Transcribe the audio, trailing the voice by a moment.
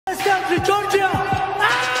Country, Georgia!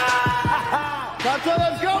 Let's go,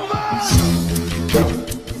 man!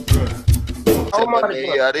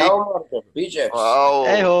 BJ. Wow.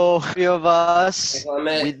 Hey ho, three of us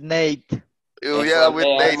Hey, with Nate. Yeah, with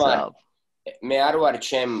Nate. What's up? Mearwar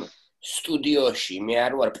chem studioshi,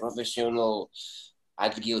 mearwar professional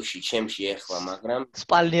adgilshi chemshi ეხლა, მაგრამ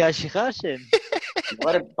Spalniashi Hashem.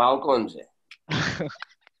 what balkonze?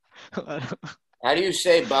 How do you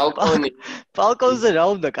say balkoni? Falcons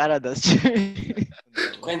around the Canada's.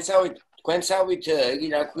 Quensavit იგი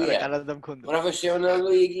რა ქვია? Canada მქონდა.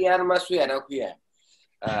 Professionally იგი არ მასვია რა ქვია?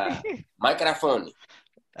 Microphone.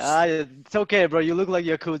 It's okay, bro. You look like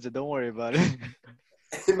Yakuza. Don't worry about it.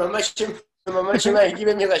 Mamashi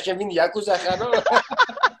იგივე მიღა შემინ Yakuza ხარო?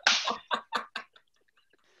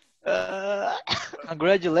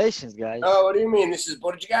 Congratulations, guys. Oh, what do you mean? This is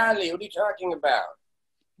Portugal. What are you talking about?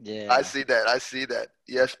 Yeah. I see that.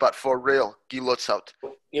 Yes, but for real, Gilot's out.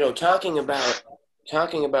 You know, talking about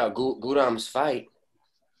Guram's fight,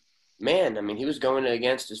 man. I mean, he was going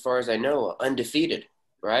against, as far as I know, undefeated,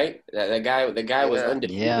 right? The guy was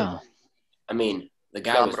undefeated. Yeah. I mean, the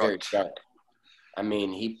guy was very sharp. I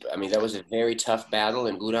mean, that was a very tough battle,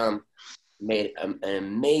 and Guram made an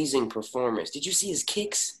amazing performance. Did you see his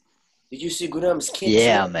kicks? Did you see Guram's kicks?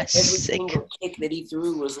 Yeah, man, Every sick. single kick that he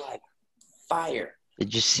threw was like fire.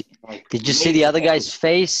 Did you see? Like, Did you see the other guy's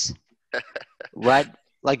face? Right,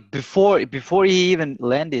 like before he even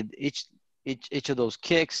landed each of those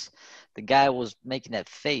kicks, the guy was making that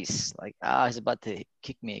face like, he's about to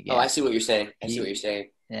kick me again. Oh, I see what you're saying.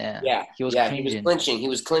 Yeah. He was clinching. He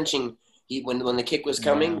was clinching. When the kick was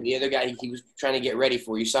coming, the other guy, he was trying to get ready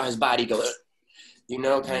for. You saw his body go,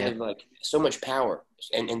 kind of like so much power.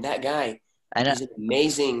 And that guy, he's an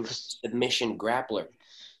amazing submission grappler.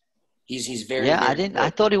 He's very very I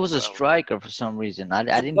thought he was a striker for some reason. I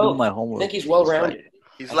didn't do my homework. I think he's well rounded.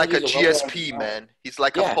 He's like a GSP, man. He's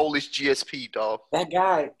like a Polish GSP, dog. That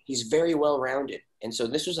guy, he's very well rounded. And so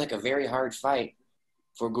this was like a very hard fight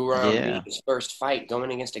for Guram. His first fight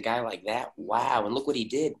going against a guy like that. Wow. And look what he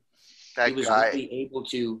did. He was really able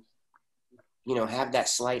to, have that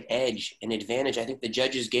slight edge and advantage. I think the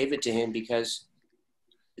judges gave it to him because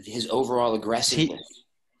of his overall aggressiveness.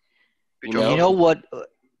 You know what?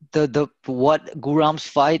 What Guram's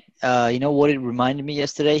fight, what it reminded me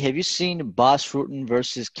yesterday? Have you seen Bas Rutten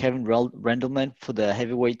versus Kevin Rendelman for the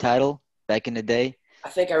heavyweight title back in the day? I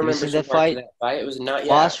think I remember that fight. It was not yet.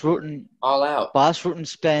 Bas Rutten all out. Bas Rutten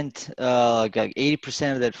spent like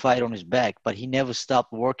 80% of that fight on his back, but he never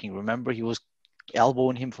stopped working. Remember, he was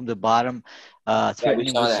elbowing him from the bottom, threatening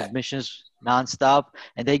him with submissions nonstop,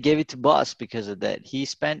 and they gave it to Bas because of that. He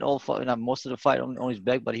spent most of the fight on his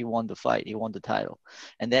back, but he won the fight. He won the title,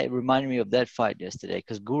 and that reminded me of that fight yesterday.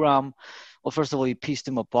 Because Guram, well, first of all, he pieced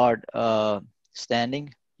him apart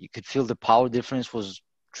standing. You could feel the power difference was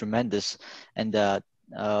tremendous, and the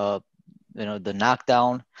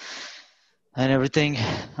knockdown and everything.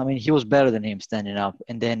 I mean, he was better than him standing up,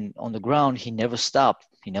 and then on the ground, he never stopped.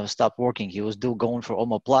 He never stopped working. He was still going for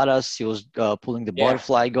omoplatas. He was pulling the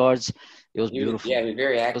butterfly guards. It was beautiful. He was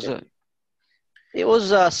very active. It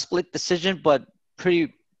was a split decision, but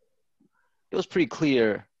it was pretty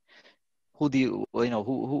clear who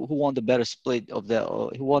won the better split of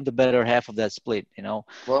who won the better half of that split.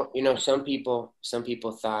 Well, some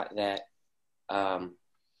people thought that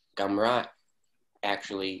Gamrat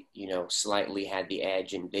actually, slightly had the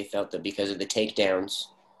edge, and they felt that because of the takedowns,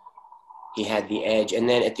 he had the edge. And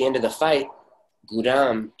then at the end of the fight,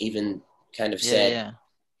 Guram even kind of said,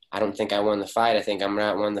 I don't think I won the fight. I think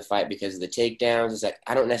Gamrat won the fight because of the takedowns. It's like,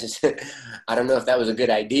 I don't know if that was a good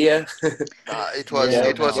idea. It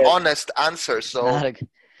was honest answer. So it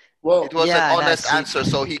was an honest answer.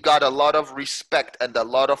 So he got a lot of respect and a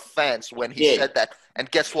lot of fans when he said that. And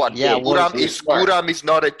guess what? Guram is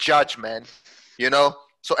not a judge, man.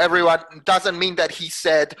 So everyone doesn't mean that he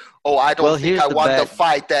said, I don't think I won the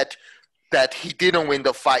fight, that he didn't win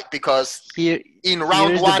the fight, because in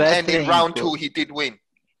round one and in round two he did win.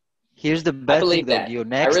 Here's the bad thing, though.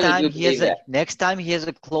 Next time he has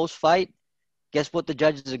a close fight, guess what the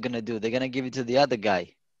judges are gonna do? They're gonna give it to the other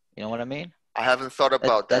guy. You know what I mean? I haven't thought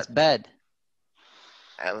about that. That's bad.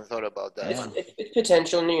 I haven't thought about that. It's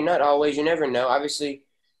potential. Not always. You never know. Obviously,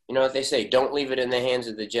 what they say, don't leave it in the hands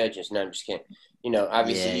of the judges. No, I'm just kidding.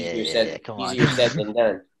 Obviously easier said than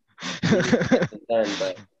done.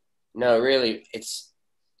 But no, really, it's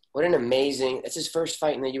his first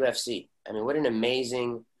fight in the UFC. I mean, what an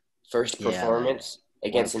amazing first performance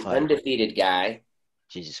against an undefeated guy.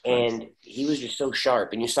 Jesus Christ. And he was just so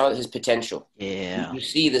sharp, and you saw his potential. Yeah. You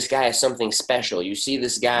see this guy as something special. You see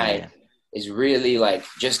this guy is really like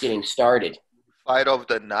just getting started. Fight of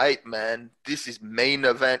the night, man. This is main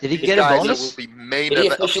event. Did he get a bonus? Will be main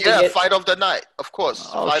event. Yeah, fight of the night, of course.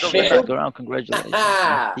 Oh, fight shit. Of the night. Guram,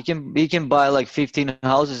 congratulations. He can buy like 15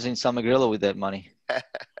 houses in Samagrilla with that money.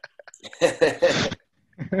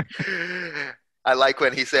 I like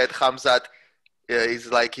when he said Khamzat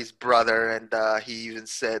is like his brother, and he even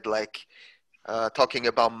said like talking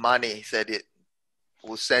about money. He said it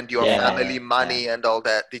will send your family money and all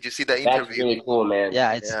that. Did you see the interview? That's really cool, man.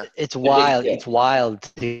 Yeah, it's wild. It's wild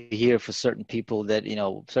to hear for certain people that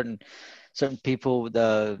certain people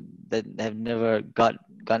that have never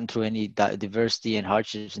gotten through any diversity and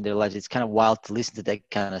hardships in their lives. It's kind of wild to listen to that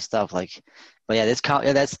kind of stuff. Like, but yeah,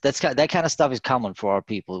 that kind of stuff is common for our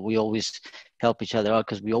people. We always help each other out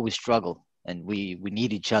because we always struggle and we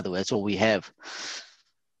need each other. That's all we have.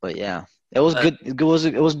 But yeah. It was good.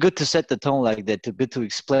 It was good to set the tone like that. Good to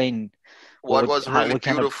explain what kind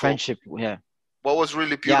beautiful. Of friendship. Yeah. What was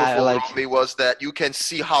really beautiful, Romy, was that you can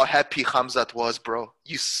see how happy Khamzat was, bro.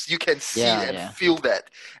 You can see and feel that,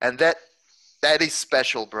 and that is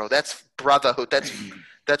special, bro. That's brotherhood.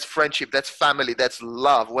 That's friendship. That's family. That's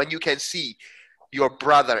love. When you can see your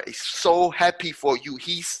brother is so happy for you.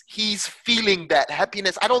 He's feeling that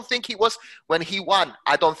happiness. I don't think he was when he won.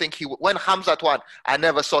 I don't think when Khamzat won. I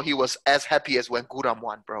never saw he was as happy as when Guram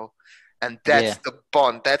won, bro. And that's the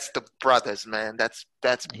bond. That's the brothers, man. That's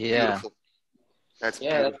beautiful. That's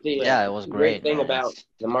beautiful. It was great. Great thing about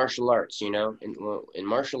the martial arts, in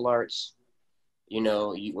martial arts,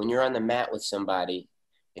 when you're on the mat with somebody,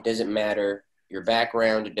 it doesn't matter your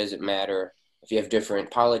background. It doesn't matter if you have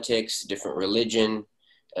different politics, different religion,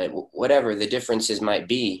 whatever the differences might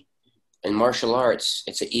be. In martial arts,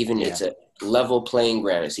 it's a level playing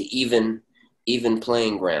ground. It's an even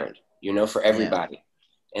playing ground, for everybody.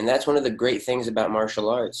 Yeah. And that's one of the great things about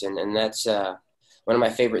martial arts. And that's one of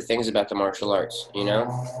my favorite things about the martial arts,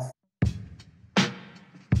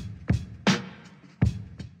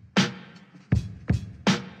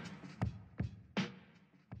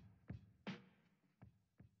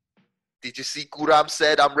 Did you see Guram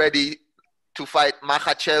said, I'm ready to fight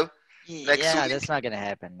Makhachev next week? Yeah, that's not going to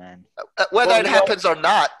happen, man. Whether it happens or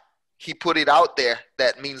not, he put it out there.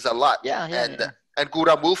 That means a lot. And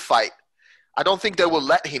Guram will fight. I don't think they will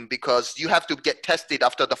let him because you have to get tested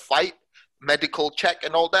after the fight, medical check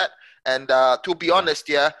and all that. And to be honest,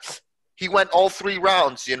 he went all 3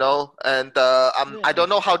 rounds, and I don't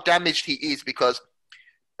know how damaged he is because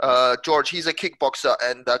George, he's a kickboxer,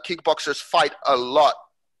 and kickboxers fight a lot.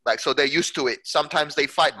 Like, so they're used to it. Sometimes they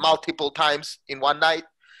fight multiple times in one night.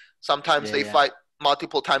 Sometimes they fight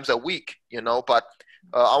multiple times a week, But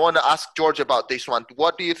I want to ask George about this one.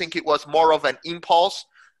 What do you think it was, more of an impulse,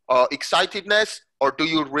 excitedness, or do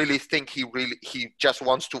you really think he just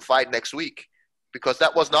wants to fight next week? Because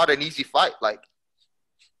that was not an easy fight. Like,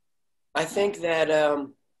 I think that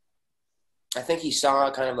I think he saw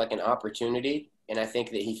kind of like an opportunity, and I think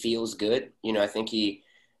that he feels good. I think he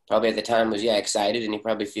probably at the time was excited, and he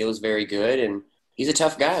probably feels very good, and he's a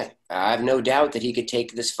tough guy. I have no doubt that he could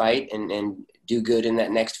take this fight and do good in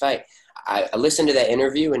that next fight. I listened to that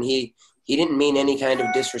interview, and he didn't mean any kind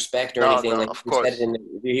of disrespect or anything. Like he said in the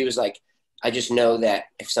interview, he was like, I just know that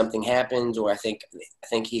if something happens, or I think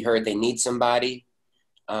he heard they need somebody,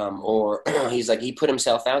 or he's like, he put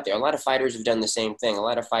himself out there. A lot of fighters have done the same thing. A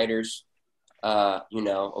lot of fighters,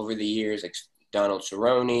 over the years, like Donald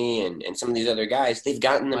Cerrone and some of these other guys, they've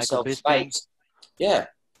gotten themselves fights. Yeah.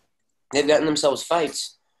 They've gotten themselves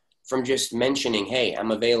fights from just mentioning, hey,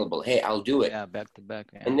 I'm available. Hey, I'll do it. Yeah, back to back.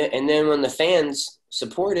 Yeah. And then when the fans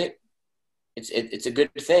support it, it's a good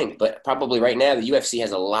thing. But probably right now, the UFC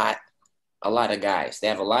has a lot of guys. They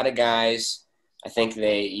have a lot of guys. I think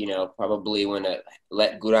they, probably want to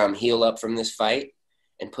let Guram heal up from this fight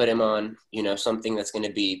and put him on, something that's going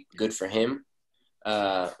to be good for him.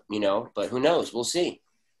 But who knows? We'll see.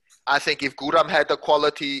 I think if Guram had a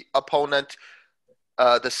quality opponent,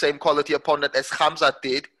 the same quality opponent as Khamzat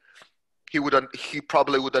did, he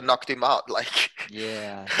probably would have knocked him out. Like,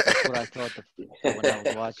 that's what I thought when I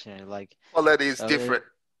was watching it. Like, quality is different.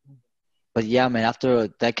 But yeah, man, after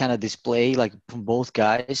that kind of display, like from both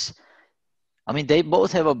guys, I mean, they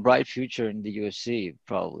both have a bright future in the UFC.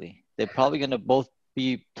 Probably, they're probably gonna both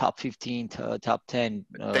be top 15 to top 10.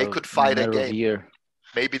 They could fight again.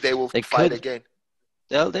 Maybe they will fight again.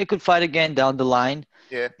 They could fight again down the line.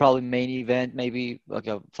 Yeah. Probably main event, maybe like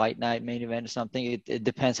a fight night main event or something. It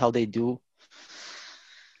depends how they do.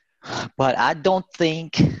 But I don't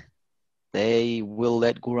think they will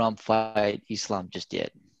let Guram fight Islam just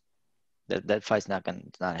yet. That fight's not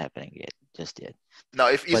happening yet, just yet. Now,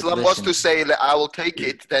 if Islam was to say, I will take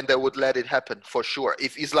it, then they would let it happen for sure.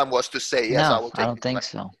 If Islam was to say, yes, I will take it. I don't think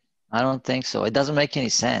so. I don't think so. It doesn't make any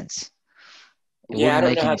sense. It wouldn't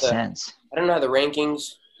make any sense. I don't know how the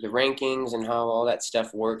rankings and how all that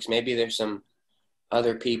stuff works. Maybe there's some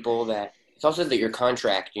other people that it's also that your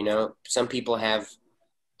contract, you know, some people have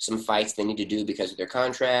some fights they need to do because of their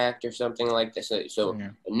contract or something like this. So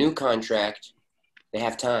a new contract, they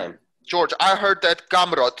have time. George, I heard that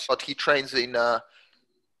Gamrot, he trains in ATT.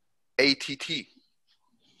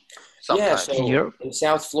 Sometimes. Yeah, so in Europe? In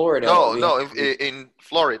South Florida. In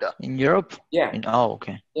Florida. In Europe? Yeah.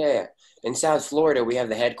 Okay. Yeah. In South Florida, we have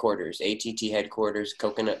the headquarters, ATT headquarters,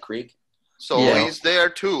 Coconut Creek. So he's there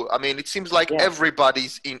too. I mean, it seems like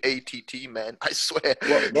everybody's in ATT, man. I swear.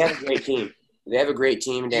 Well, they have a great team. They have a great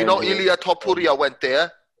team down here. Ilya Topuria went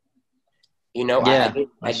there. You know, I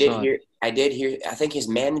did hear. I think his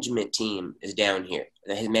management team is down here.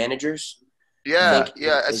 His managers. Yeah,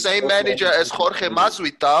 same manager as Jorge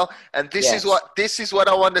Masvidal, and this is what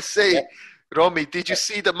I want to say. Yep. Romy, did you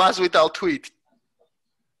see the Masvidal tweet?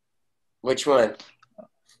 Which one?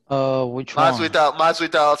 Which one?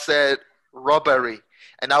 Masvidal said robbery,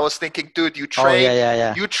 and I was thinking, dude, you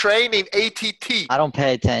train, you train in ATT. I don't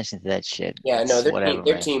pay attention to that shit. Yeah, no,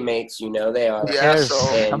 they're teammates. You know, they are. Yeah,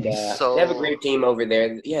 they have a great team over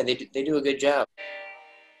there. Yeah, they do a good job.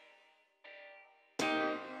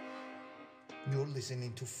 You're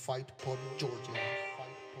listening to Fight Pod Georgia,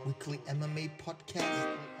 weekly MMA podcast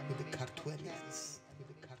with the Kutateladze.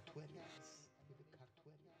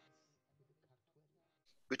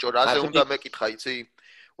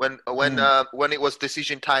 When it was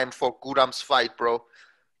decision time for Guram's fight, bro,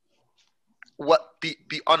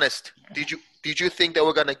 be honest, did you think they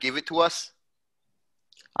were gonna give it to us?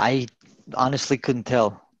 I honestly couldn't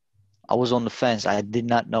tell. I was on the fence. I did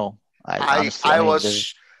not know. I was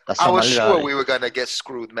sure we were gonna get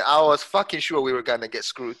screwed, man. I was fucking sure we were gonna get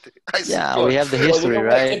screwed. We have the history,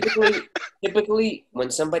 right? Typically, when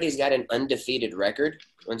somebody's got an undefeated record,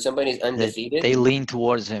 they lean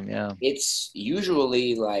towards him. Yeah, it's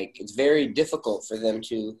usually like it's very difficult for them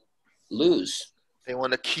to lose. They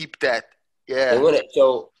want to keep that. Yeah, they want it.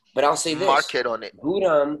 So, but I'll say this: market on it.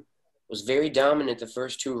 Guram was very dominant the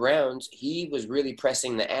first 2 rounds. He was really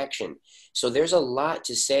pressing the action. So there's a lot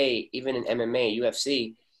to say, even in MMA,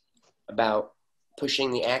 UFC, about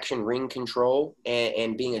pushing the action, ring control,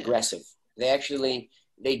 and being aggressive.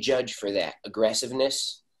 They judge for that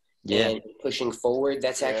aggressiveness and pushing forward.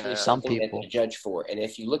 That's actually something that they judge for. And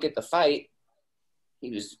if you look at the fight,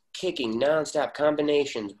 he was kicking nonstop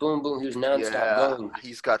combinations, boom, boom. He was nonstop going.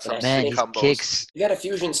 He's got some combos. Kicks. He got a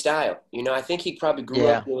fusion style. You know, I think he probably grew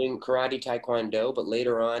up doing karate, taekwondo, but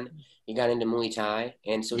later on he got into Muay Thai,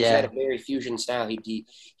 and so he's got a very fusion style.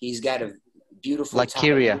 He's got a beautiful like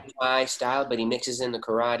Thai style, but he mixes in the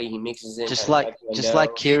karate. He mixes in just like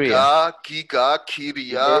Kiria.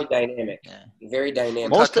 Very dynamic. Yeah. Very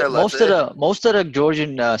dynamic. Most of the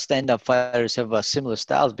Georgian stand-up fighters have similar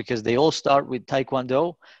styles because they all start with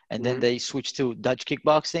Taekwondo and then they switch to Dutch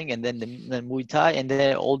kickboxing and then Muay Thai, and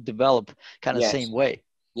they all develop kind of the same way.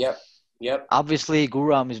 Yep. Obviously,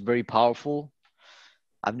 Guram is very powerful.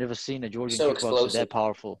 I've never seen a Georgian kickboxer that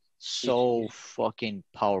powerful. So fucking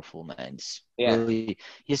powerful, man. It's really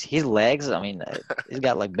his legs. I mean, he's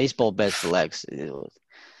got like baseball bats for legs.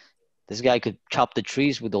 This guy could chop the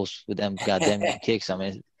trees with them goddamn kicks. I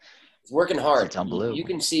mean, he's working hard. It's unbelievable. You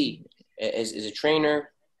can see as a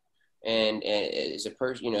trainer and as a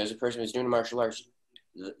person, as a person who's doing martial arts,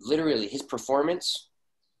 literally his performance.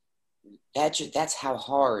 That's how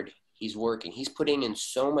hard he's working. He's putting in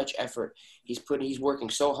so much effort. He's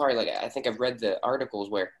working so hard. Like I think I've read the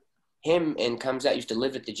articles where him and comes out used to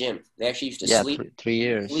live at the gym. They actually used to sleep. 3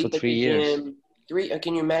 years. For 3 years.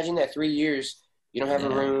 Can you imagine that? 3 years. You don't have a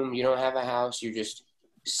room. You don't have a house. You're just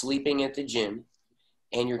sleeping at the gym,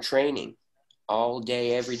 and you're training all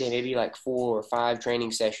day, every day. Maybe like 4 or 5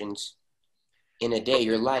 training sessions in a day.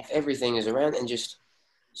 Your life, everything is around, and just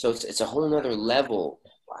so it's a whole nother level.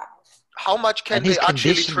 Wow. How much can they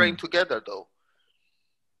actually train together, though?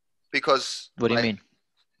 Because what do you mean?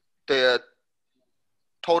 They're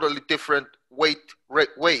totally different weight,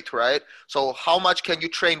 right? So how much can you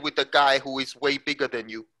train with a guy who is way bigger than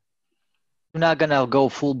you? You're not gonna go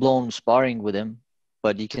full-blown sparring with him,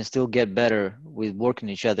 but you can still get better with working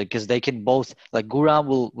each other because they can both, like Guram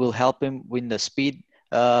will help him with the speed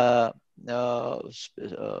cardio.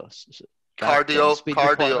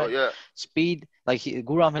 Speed, like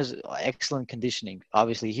Guram has excellent conditioning.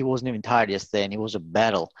 Obviously, he wasn't even tired yesterday, and it was a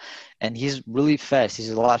battle. And he's really fast. He's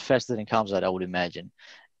a lot faster than Khamzat, I would imagine.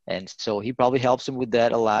 And so he probably helps him with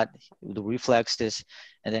that a lot, with the reflexes.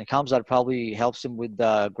 And then Khamzat probably helps him with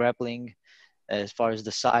grappling as far as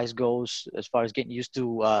the size goes, as far as getting used to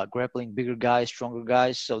grappling bigger guys, stronger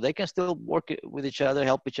guys, so they can still work with each other,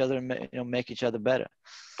 help each other, and make each other better.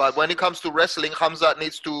 But when it comes to wrestling, Khamzat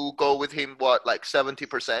needs to go with him, what, like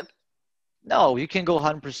 70%? No, you can go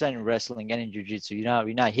 100% in wrestling and in jiu-jitsu.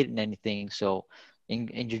 You're not hitting anything. So in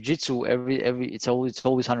jiu-jitsu, it's always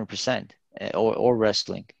 100%, or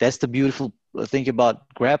wrestling. That's the beautiful thing about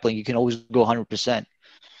grappling. You can always go 100%.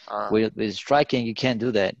 With striking, you can't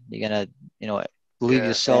do that. You're gonna leave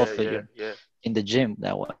yourself in the gym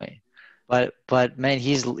that way. But man,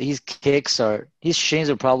 his shins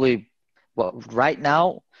are probably, well, right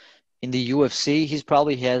now in the UFC, he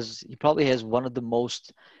probably has one of the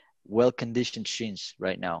most well-conditioned shins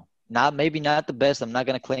right now. Maybe not the best. I'm not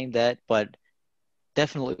gonna claim that, but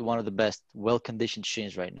definitely one of the best well-conditioned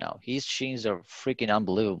shins right now. His shins are freaking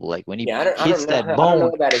unbelievable. Like when he hits that bone. I don't know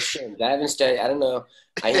about his shins. I haven't studied. I don't know.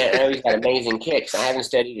 I know he's got amazing kicks. I haven't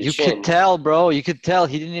studied his shins. You could tell, bro. You could tell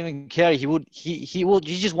he didn't even care. He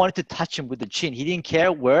just wanted to touch him with the chin. He didn't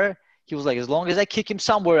care where. He was like, as long as I kick him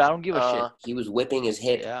somewhere, I don't give a shit. He was whipping his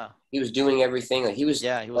hip. Yeah. He was doing everything. Like he was.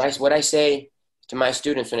 What I say to my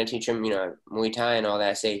students when I teach them, Muay Thai and all that,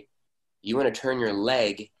 I say, you want to turn your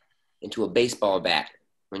leg into a baseball bat.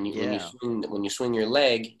 When you swing your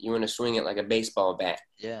leg, you want to swing it like a baseball bat.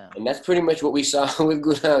 Yeah. And that's pretty much what we saw with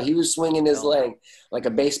Guram. He was swinging his leg like a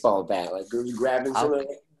baseball bat, like grabbing something, like,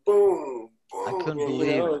 boom, boom. I couldn't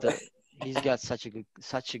believe it. He's got such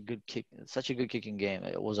a good kicking game.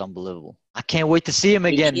 It was unbelievable. I can't wait to see him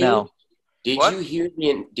again now. Did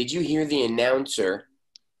you hear the announcer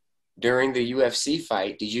during the UFC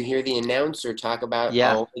fight? Did you hear the announcer talk about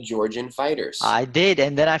all the Georgian fighters? I did,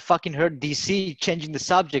 and then I fucking heard DC changing the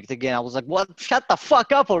subject again. I was like, what? Shut the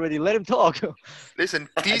fuck up already. Let him talk. Listen,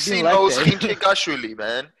 DC knows Khinchegashvili,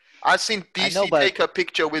 man. I've seen DC take a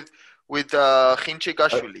picture with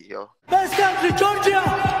Khinchegashvili, yo. Best country, Georgia!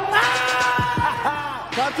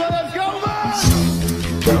 Let's go,